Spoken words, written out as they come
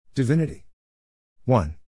Divinity.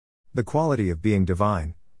 1. The quality of being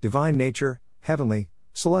divine, divine nature, heavenly,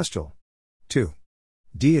 celestial. 2.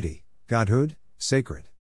 Deity, godhood, sacred.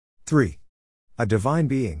 3. A divine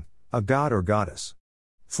being, a god or goddess.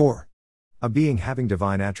 4. A being having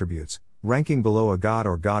divine attributes, ranking below a god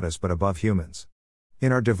or goddess but above humans.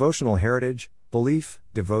 In our devotional heritage, belief,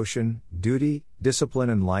 devotion, duty, discipline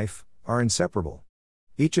and life are inseparable.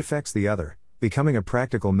 Each affects the other, becoming a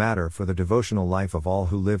practical matter for the devotional life of all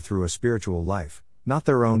who live through a spiritual life, not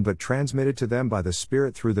their own but transmitted to them by the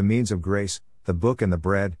Spirit through the means of grace, the book and the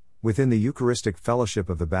bread, within the Eucharistic fellowship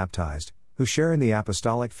of the baptized, who share in the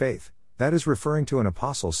apostolic faith, that is referring to an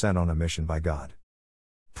apostle sent on a mission by God.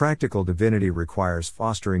 Practical divinity requires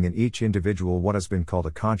fostering in each individual what has been called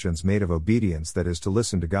a conscience made of obedience, that is to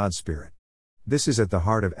listen to God's Spirit. This is at the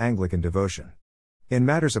heart of Anglican devotion. In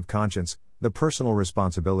matters of conscience, the personal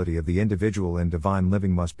responsibility of the individual in divine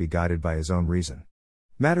living must be guided by his own reason.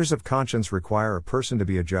 Matters of conscience require a person to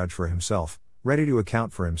be a judge for himself, ready to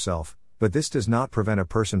account for himself, but this does not prevent a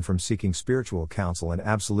person from seeking spiritual counsel and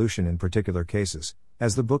absolution in particular cases,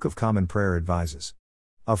 as the Book of Common Prayer advises.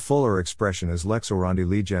 A fuller expression is lex orandi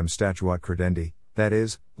legem statuat credendi, that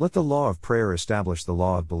is, let the law of prayer establish the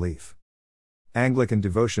law of belief. Anglican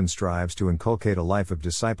devotion strives to inculcate a life of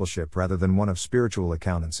discipleship rather than one of spiritual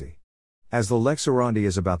accountancy. As the lex orandi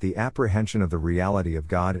is about the apprehension of the reality of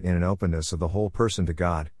God in an openness of the whole person to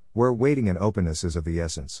God, where waiting and openness is of the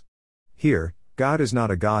essence. Here, God is not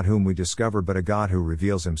a God whom we discover but a God who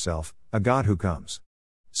reveals himself, a God who comes.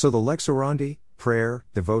 So the lex orandi, prayer,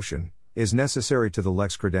 devotion, is necessary to the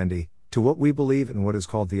lex credendi, to what we believe and what is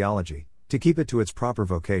called theology, to keep it to its proper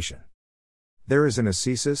vocation. There is an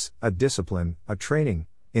ascesis, a discipline, a training,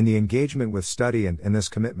 in the engagement with study and in this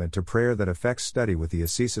commitment to prayer that affects study with the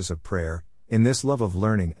ascesis of prayer, in this love of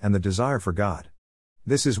learning and the desire for God.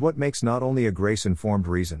 This is what makes not only a grace-informed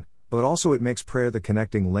reason, but also it makes prayer the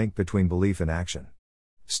connecting link between belief and action.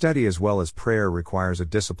 Study as well as prayer requires a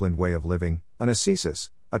disciplined way of living, an ascesis,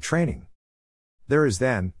 a training. There is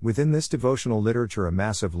then, within this devotional literature, a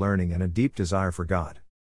massive learning and a deep desire for God.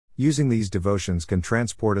 Using these devotions can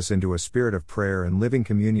transport us into a spirit of prayer and living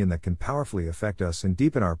communion that can powerfully affect us and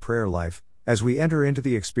deepen our prayer life, as we enter into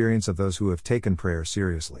the experience of those who have taken prayer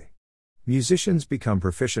seriously. Musicians become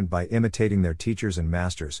proficient by imitating their teachers and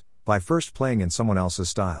masters, by first playing in someone else's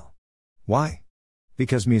style. Why?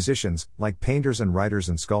 Because musicians, like painters and writers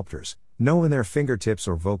and sculptors, know in their fingertips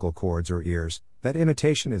or vocal cords or ears, that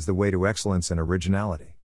imitation is the way to excellence and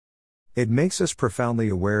originality. It makes us profoundly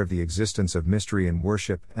aware of the existence of mystery in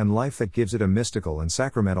worship and life that gives it a mystical and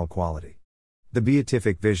sacramental quality. The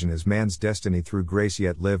beatific vision is man's destiny through grace,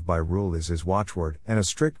 yet live by rule is his watchword, and a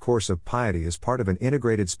strict course of piety is part of an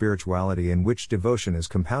integrated spirituality in which devotion is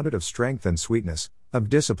compounded of strength and sweetness, of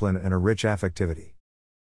discipline and a rich affectivity.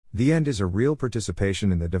 The end is a real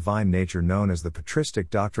participation in the divine nature known as the patristic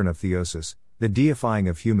doctrine of theosis, the deifying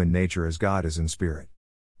of human nature as God is in spirit.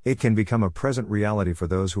 It can become a present reality for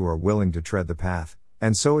those who are willing to tread the path,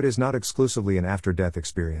 and so it is not exclusively an after-death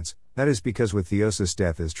experience, that is because with theosis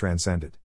death is transcended.